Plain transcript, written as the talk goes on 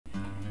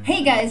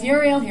Hey guys,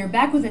 Yarrielle here,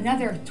 back with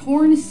another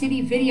Torn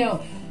City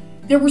video.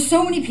 There were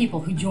so many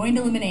people who joined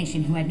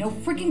Elimination who had no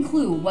freaking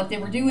clue what they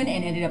were doing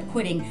and ended up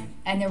quitting.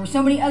 And there were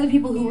so many other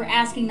people who were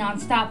asking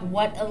nonstop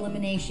what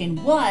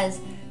Elimination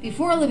was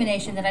before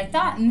Elimination that I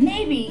thought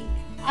maybe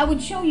I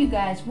would show you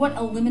guys what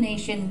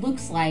Elimination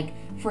looks like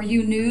for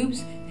you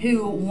noobs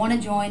who want to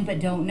join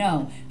but don't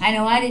know. I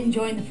know I didn't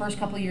join the first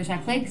couple of years I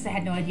played because I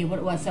had no idea what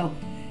it was. So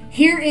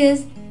here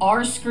is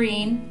our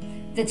screen.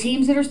 The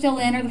teams that are still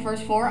in are the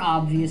first four,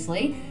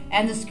 obviously,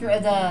 and the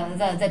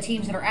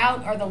teams that are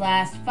out are the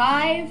last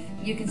five.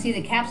 You can see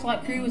the Caps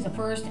Lock crew was the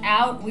first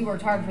out. We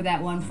worked hard for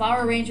that one.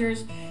 Flower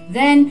Rangers.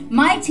 Then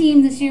my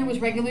team this year was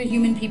regular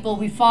human people.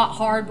 We fought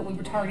hard, but we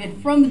were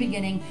targeted from the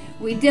beginning.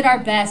 We did our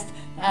best.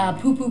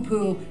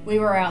 We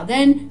were out.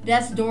 Then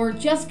Death's Door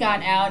just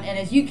got out, and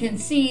as you can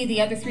see,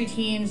 the other three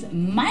teams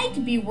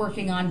might be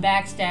working on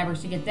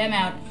backstabbers to get them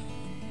out.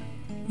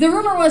 The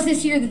rumor was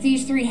this year that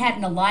these three had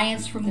an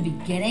alliance from the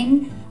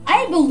beginning.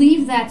 I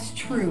believe that's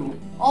true.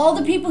 All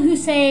the people who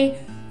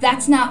say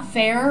that's not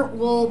fair,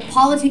 well,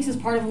 politics is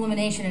part of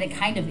elimination and it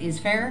kind of is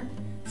fair.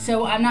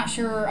 So I'm not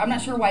sure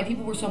why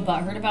people were so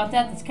butthurt about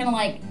that. That's kind of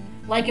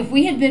like if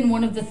we had been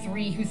one of the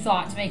three who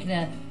thought to make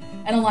an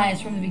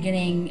alliance from the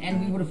beginning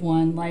and we would have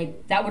won,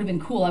 like that would have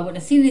been cool. I wouldn't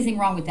have seen anything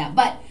wrong with that.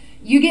 But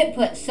you get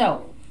put,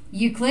 so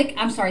you click,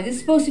 I'm sorry, this is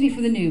supposed to be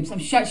for the noobs. I'm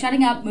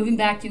shutting up, moving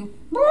back to,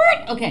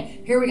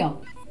 okay, here we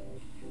go.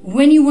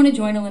 When you want to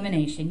join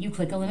Elimination, you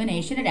click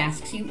Elimination. It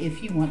asks you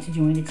if you want to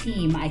join a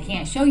team. I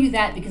can't show you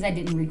that because I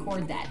didn't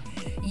record that.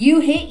 You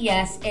hit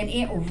yes, and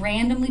it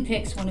randomly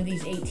picks one of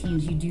these 8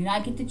 teams. You do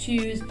not get to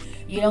choose.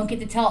 You don't get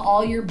to tell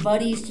all your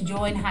buddies to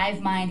join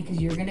Hive Mind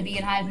because you're going to be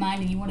in Hive Mind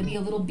and you want to be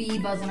a little bee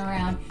buzzing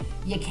around.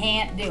 You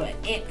can't do it.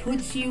 It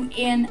puts you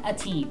in a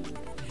team.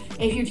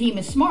 If your team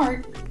is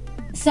smart,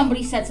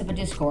 somebody sets up a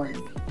Discord.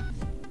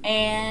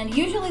 And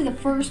usually the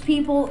first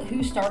people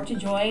who start to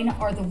join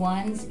are the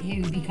ones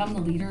who become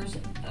the leaders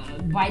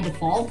by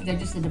default. They're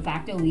just the de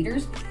facto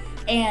leaders.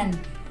 And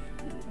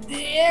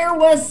there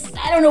was,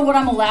 I don't know what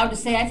I'm allowed to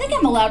say. I think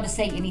I'm allowed to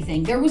say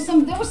anything. There was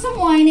some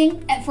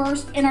whining at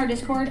first in our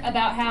Discord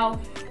about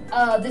how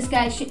this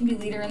guy shouldn't be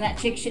leader and that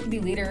chick shouldn't be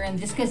leader, and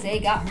just because they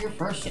got here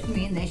first shouldn't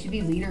mean they should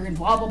be leader, and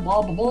blah blah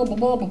blah blah blah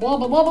blah blah blah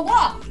blah blah blah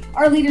blah.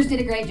 Our leaders did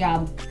a great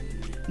job.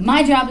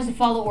 My job is to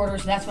follow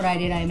orders. That's what I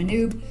did. I am a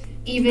noob.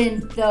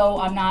 Even though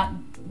I'm not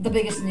the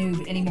biggest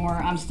noob anymore,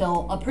 I'm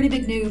still a pretty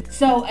big noob.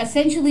 So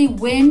essentially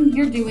when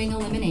you're doing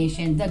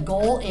elimination, the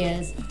goal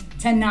is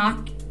to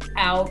knock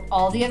out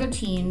all the other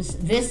teams.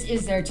 This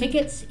is their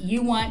tickets.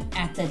 You want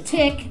at the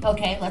tick,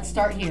 okay, let's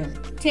start here.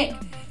 Tick.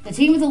 The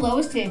team with the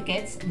lowest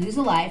tickets lose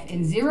a life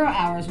in 0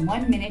 hours,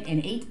 1 minute,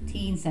 and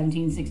 18,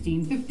 17,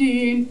 16,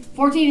 15,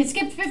 14. It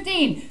skipped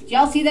 15. Did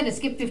y'all see that? It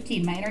skipped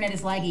 15. My internet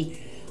is laggy.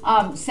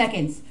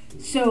 Seconds.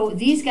 So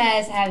these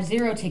guys have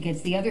 0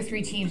 tickets. The other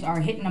 3 teams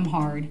are hitting them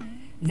hard.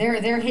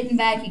 They're hitting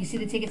back. You can see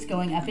the tickets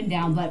going up and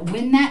down. But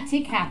when that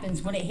tick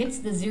happens, when it hits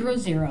the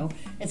 0-0,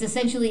 it's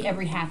essentially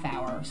every half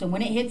hour. So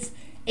when it hits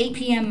 8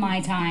 p.m.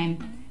 my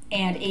time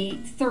and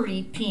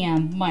 8:30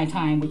 p.m. my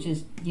time, which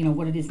is, you know,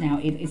 what it is now,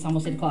 it's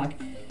almost 8 o'clock,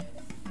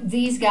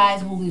 these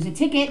guys will lose a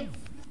ticket,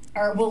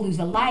 or will lose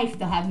a life.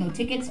 They'll have no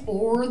tickets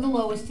or the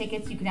lowest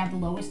tickets. You can have the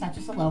lowest, not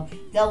just a low.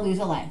 They'll lose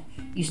a life.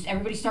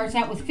 Everybody starts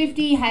out with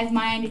 50. Hive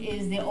Mind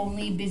is the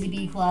only busy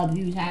bee club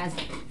who has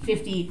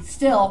 50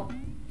 still.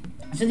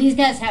 So these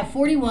guys have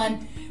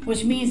 41,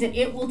 which means that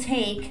it will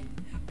take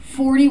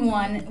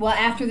 41, well,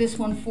 after this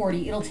one,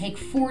 40. It'll take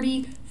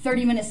 40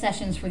 30-minute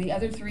sessions for the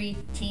other 3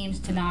 teams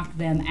to knock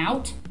them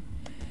out.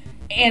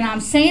 And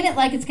I'm saying it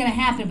like it's going to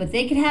happen, but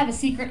they could have a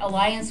secret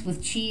alliance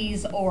with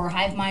Cheese or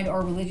Hive Mind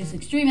or religious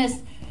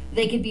extremists.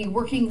 They could be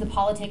working the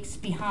politics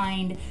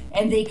behind,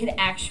 and they could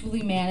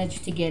actually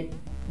manage to get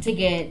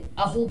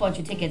a whole bunch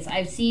of tickets.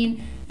 I've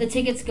seen the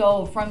tickets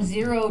go from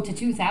 0 to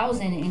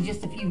 2,000 in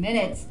just a few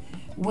minutes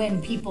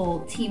when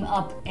people team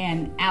up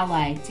and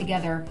ally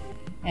together.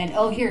 And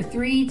oh, here,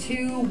 3,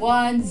 2,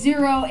 1,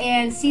 0,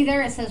 and see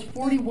there, it says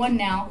 41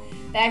 now.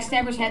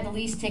 Backstabbers had the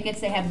least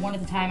tickets. They had 1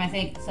 at the time, I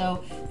think,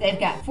 so they've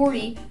got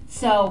 40.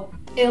 So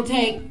it'll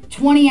take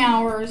 20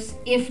 hours,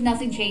 if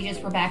nothing changes,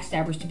 for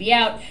Backstabbers to be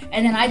out.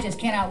 And then I just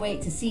cannot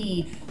wait to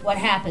see what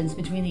happens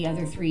between the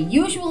other 3.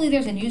 Usually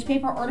there's a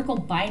newspaper article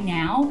by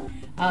now.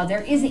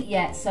 There isn't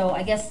yet, so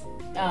I guess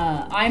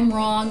I'm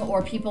wrong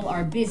or people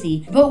are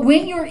busy. But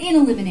when you're in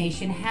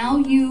elimination, how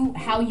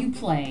you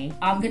play,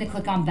 I'm gonna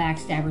click on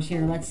Backstabbers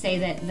here. Let's say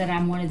that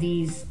I'm one of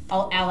these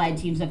allied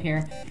teams up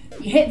here.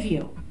 You hit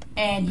view.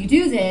 And you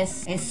do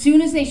this as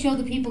soon as they show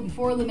the people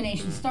before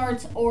elimination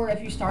starts, or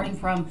if you're starting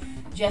from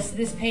just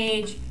this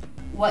page,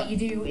 what you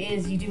do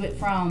is you do it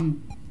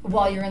from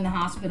while you're in the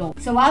hospital.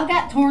 So I've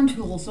got torn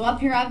tools. So up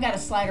here I've got a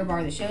slider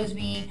bar that shows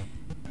me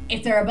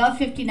If they're above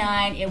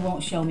 59, it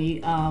won't show me.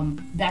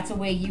 That's a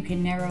way you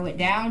can narrow it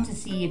down to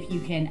see if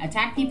you can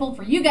attack people.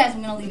 For you guys,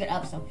 I'm going to leave it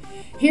up. So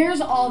here's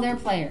all their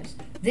players.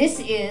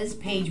 This is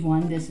page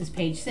 1. This is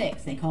page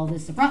 6. They call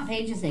this the front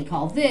pages. They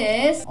call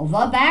this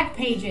the back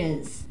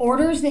pages.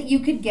 Orders that you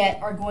could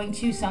get are going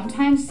to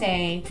sometimes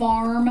say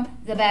farm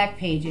the back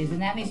pages.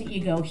 And that means that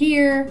you go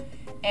here.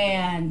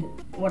 And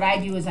what I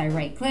do is I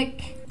right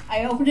click.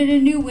 I open it in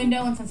a new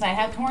window. And since I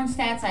have torn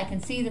stats, I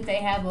can see that they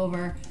have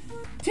over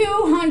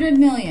 200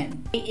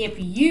 million. If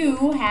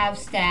you have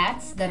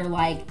stats that are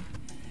like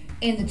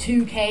in the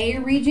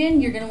 2K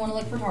region, you're going to want to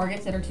look for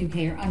targets that are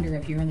 2K or under.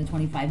 If you're in the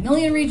 25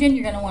 million region,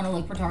 you're going to want to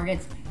look for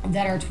targets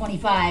that are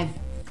 25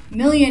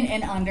 million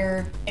and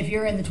under. If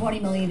you're in the 20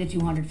 million to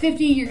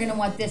 250, you're going to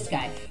want this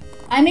guy.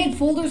 I made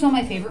folders on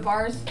my favorite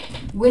bars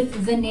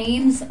with the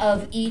names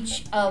of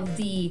each of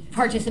the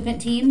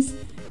participant teams.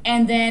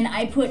 And then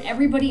I put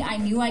everybody I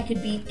knew I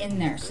could beat in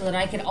there so that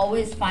I could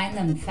always find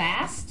them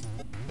fast.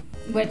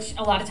 Which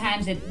a lot of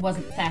times it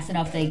wasn't fast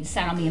enough. They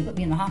sat on me and put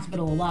me in the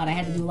hospital a lot. I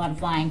had to do a lot of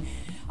flying.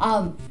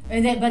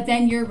 But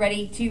then you're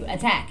ready to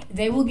attack.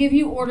 They will give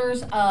you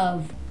orders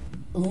of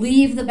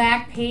leave the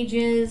back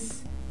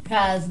pages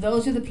because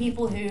those are the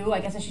people who,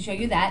 I guess I should show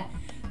you that.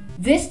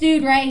 This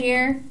dude right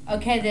here,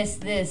 okay,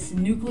 this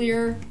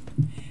nuclear,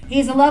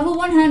 he's a level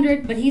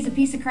 100, but he's a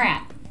piece of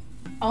crap.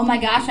 Oh my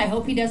gosh, I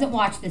hope he doesn't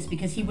watch this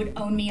because he would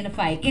own me in a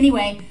fight.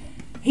 Anyway,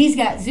 he's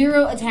got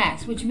 0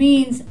 attacks, which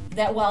means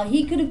that while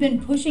he could have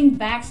been pushing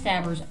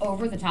backstabbers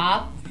over the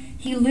top,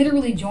 he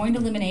literally joined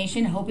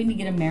Elimination hoping to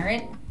get a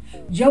merit.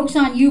 Joke's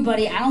on you,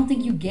 buddy. I don't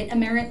think you get a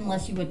merit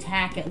unless you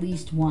attack at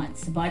least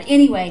once. But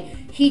anyway,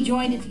 he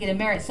joined it to get a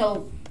merit.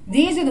 So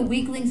these are the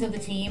weaklings of the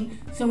team.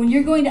 So when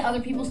you're going to other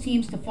people's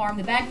teams to farm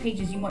the back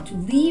pages, you want to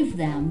leave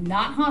them,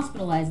 not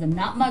hospitalize them,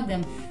 not mug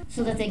them,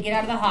 so that they get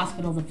out of the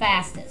hospital the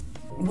fastest.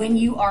 When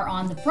you are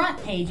on the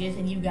front pages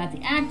and you've got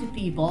the active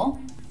people,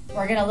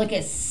 we're going to look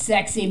at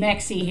Sexy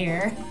Mexi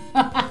here.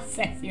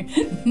 Sexy.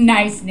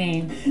 Nice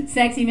name.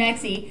 Sexy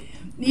Mexi.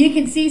 You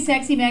can see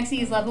Sexy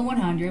Mexi is level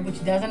 100,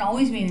 which doesn't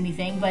always mean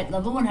anything, but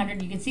level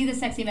 100, you can see the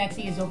Sexy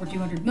Mexi is over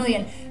 200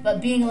 million,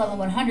 but being level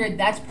 100,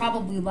 that's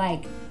probably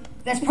like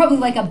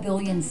a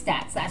billion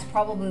stats. That's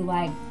probably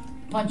like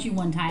punch you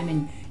one time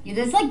and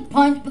it's like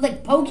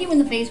poke you in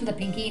the face with a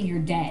pinky and you're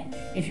dead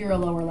if you're a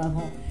lower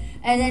level.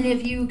 And then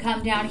if you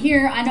come down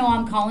here, I know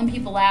I'm calling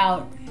people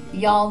out.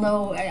 Y'all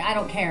know I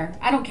don't care.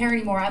 I don't care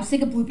anymore. I'm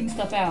sick of blooping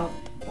stuff out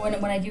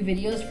when I do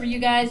videos for you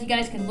guys. You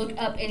guys can look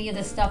up any of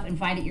this stuff and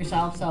find it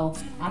yourself, so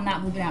I'm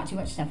not blooping out too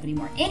much stuff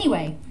anymore.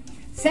 Anyway,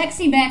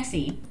 Sexy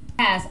Mexi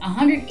has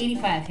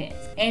 185 hits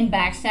and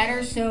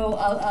backstabbers, so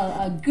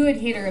a good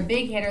hitter, a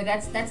big hitter,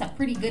 that's a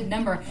pretty good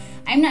number.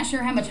 I'm not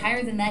sure how much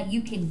higher than that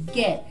you can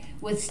get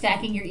with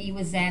stacking your E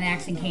with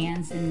Xanax and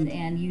cans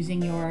and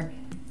using your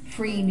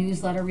free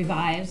newsletter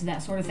revives,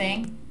 that sort of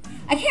thing.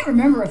 I can't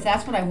remember if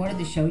that's what I wanted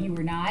to show you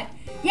or not.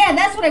 Yeah,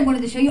 that's what I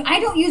wanted to show you. I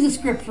don't use a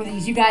script for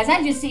these, you guys.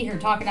 I just sit here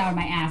talking out of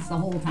my ass the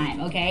whole time,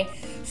 okay?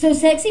 So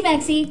Sexy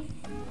Mexi,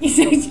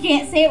 you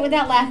can't say it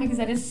without laughing because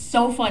that is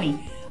so funny.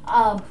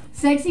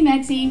 Sexy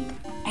Mexi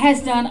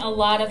has done a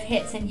lot of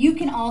hits, and you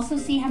can also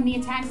see how many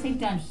attacks they've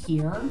done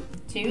here,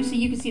 too. So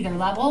you can see their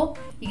level.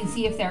 You can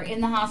see if they're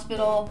in the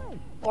hospital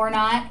or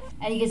not,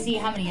 and you can see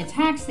how many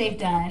attacks they've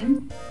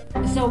done.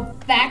 So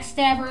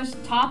Backstabber's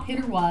top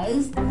hitter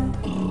was...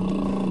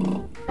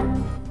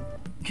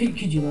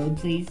 Could you load,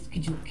 please?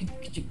 Could you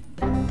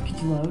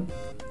load?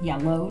 Yeah,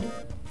 load.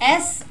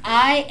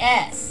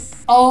 SIS.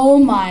 Oh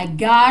my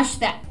gosh,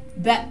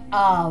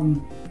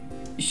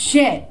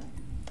 shit.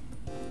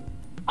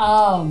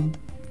 I'm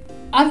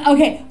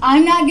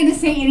not gonna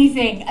say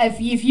anything.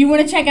 If you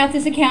want to check out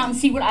this account and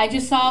see what I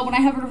just saw when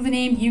I hovered over the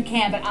name, you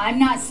can, but I'm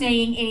not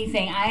saying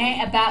anything. I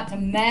ain't about to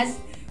mess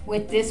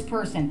with this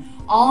person.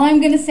 All I'm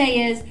gonna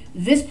say is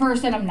this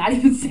person, I'm not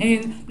even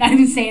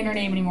saying her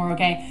name anymore,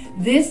 okay?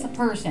 This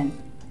person,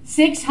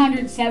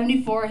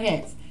 674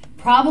 hits.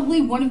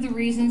 Probably one of the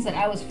reasons that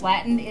I was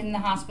flattened in the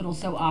hospital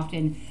so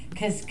often,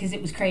 because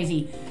it was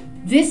crazy.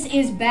 This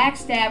is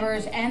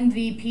Backstabber's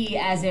MVP,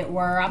 as it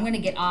were. I'm going to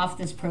get off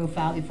this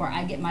profile before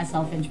I get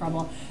myself in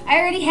trouble. I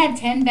already had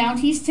 10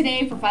 bounties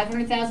today for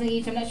 500,000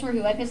 each. I'm not sure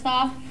who I pissed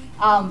off,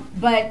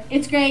 but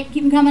it's great.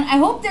 Keep them coming. I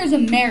hope there's a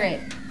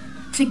merit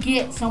to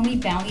get so many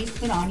bounties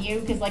put on you,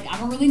 because like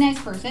I'm a really nice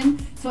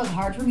person, so it's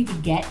hard for me to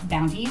get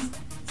bounties.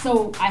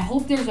 So I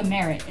hope there's a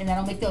merit, and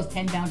that'll make those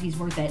 10 bounties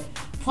worth it.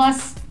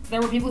 Plus, there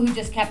were people who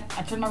just kept,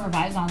 I turned my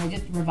revives on, they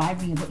just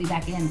revived me and put me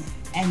back in,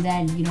 and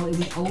then, you know, it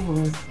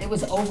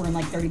was over in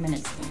like 30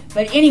 minutes.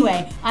 But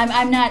anyway,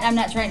 I'm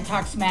not trying to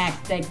talk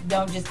smack. Like,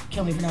 don't just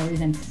kill me for no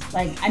reason.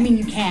 Like, I mean,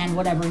 you can,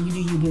 whatever, you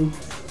do you, boo.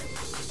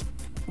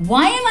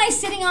 Why am I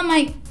sitting on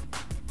my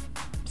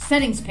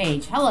settings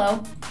page?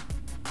 Hello.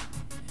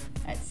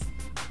 That's,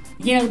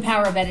 you know, the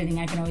power of editing.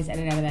 I can always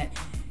edit out of that.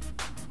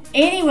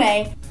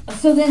 Anyway,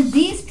 so then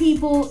these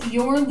people,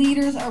 your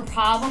leaders are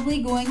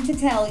probably going to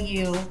tell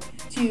you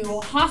to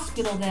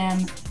hospital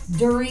them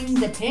during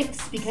the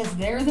ticks because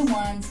they're the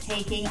ones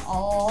taking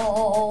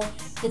all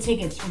the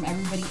tickets from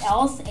everybody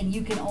else, and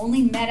you can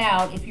only med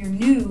out, if you're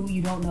new,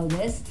 you don't know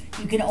this,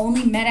 you can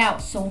only med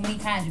out so many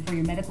times before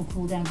your medical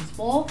cooldown is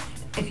full.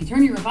 If you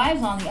turn your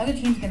revives on, the other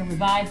team's going to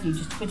revive you,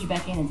 just put you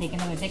back in and take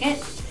another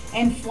ticket.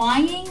 And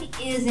flying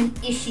is an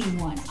ishy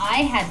one.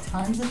 I had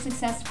tons of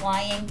success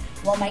flying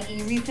while my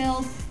E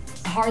refilled.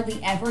 Hardly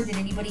ever did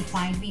anybody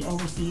find me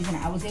overseas, and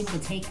I was able to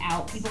take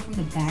out people from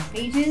the back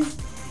pages.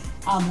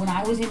 When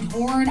I was in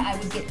Torn, I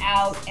would get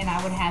out and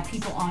I would have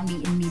people on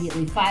me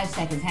immediately, 5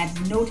 seconds.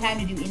 Had no time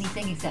to do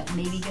anything except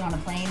maybe get on a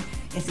plane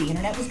if the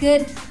internet was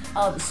good.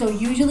 So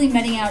usually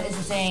medding out is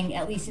a thing,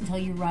 at least until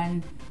you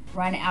run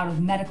out of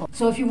medical.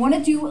 So if you want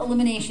to do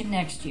elimination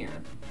next year,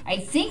 I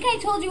think I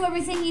told you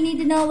everything you need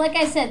to know. Like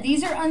I said,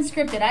 these are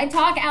unscripted. I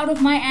talk out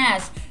of my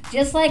ass,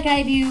 just like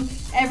I do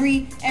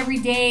every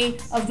day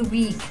of the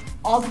week,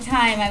 all the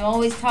time. I'm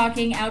always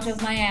talking out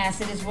of my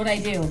ass. It is what I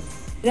do.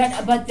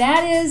 But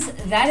that is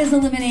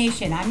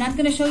elimination. I'm not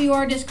going to show you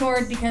our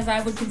Discord because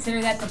I would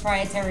consider that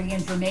proprietary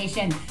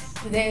information.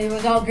 It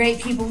was all great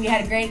people. We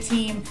had a great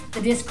team. The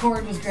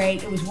Discord was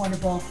great. It was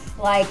wonderful.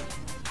 Like,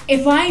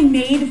 if I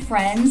made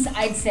friends,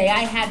 I'd say I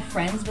had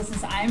friends, but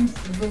since I'm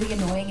really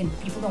annoying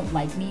and people don't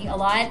like me a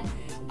lot,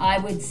 I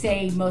would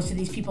say most of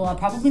these people I'll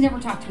probably never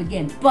talk to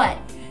again. But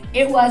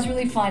it was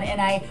really fun,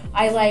 and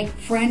I like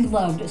friend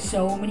loved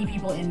so many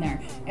people in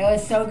there. It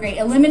was so great.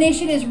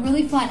 Elimination is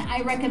really fun.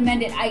 I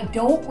recommend it. I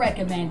don't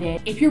recommend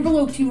it if you're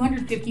below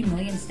 250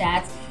 million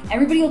stats.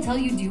 Everybody will tell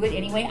you do it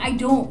anyway. I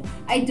don't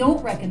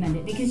recommend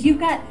it because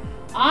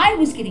I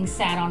was getting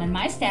sat on and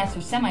my stats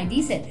are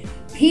semi-decent.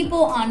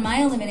 People on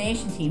my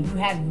elimination team who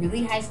had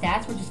really high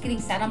stats were just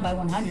getting sat on by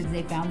 100s.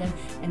 They found them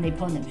and they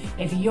pwned them.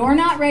 If you're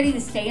not ready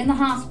to stay in the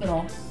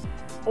hospital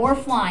or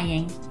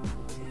flying,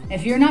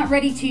 if you're not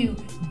ready to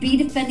be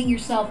defending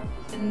yourself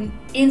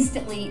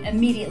instantly,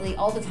 immediately,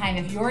 all the time,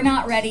 if you're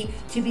not ready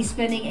to be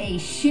spending a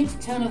shit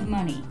ton of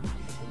money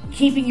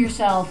keeping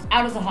yourself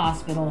out of the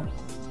hospital,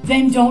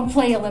 then don't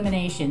play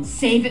Elimination.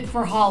 Save it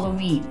for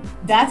Halloween.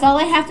 That's all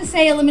I have to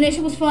say.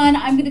 Elimination was fun.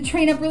 I'm going to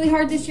train up really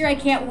hard this year. I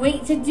can't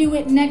wait to do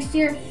it next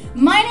year.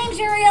 My name's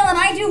Yarrielle, and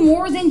I do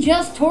more than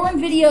just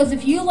Torn videos.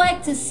 If you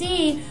like to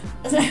see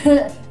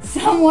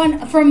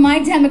someone from my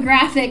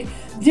demographic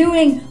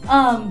doing,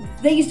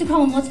 they used to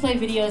call them Let's Play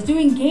videos,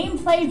 doing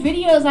gameplay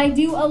videos, I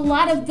do a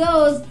lot of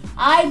those.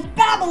 I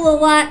babble a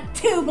lot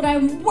too, but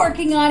I'm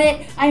working on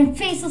it. I'm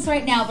faceless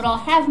right now, but I'll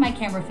have my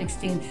camera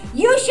fixed soon.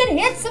 You should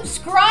hit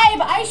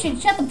subscribe. I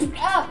should shut the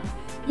fuck up.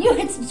 You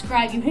hit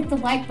subscribe, you hit the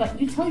like button,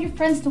 you tell your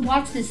friends to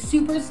watch this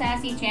super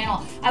sassy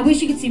channel. I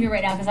wish you could see me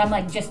right now because I'm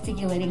like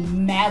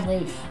gesticulating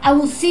madly. I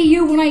will see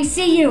you when I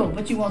see you,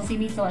 but you won't see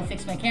me till I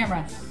fix my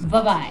camera.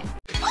 Bye-bye.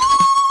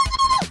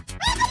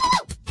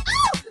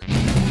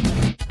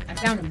 I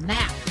found a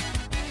map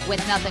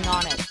with nothing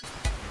on it.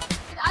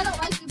 I don't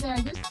like you,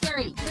 Barry. You're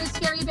scary. You're a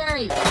scary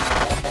Barry. I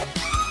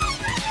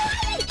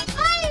hate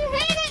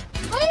it.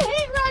 I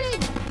hate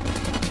running.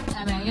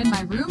 Am I in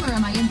my room or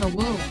am I in the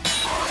womb?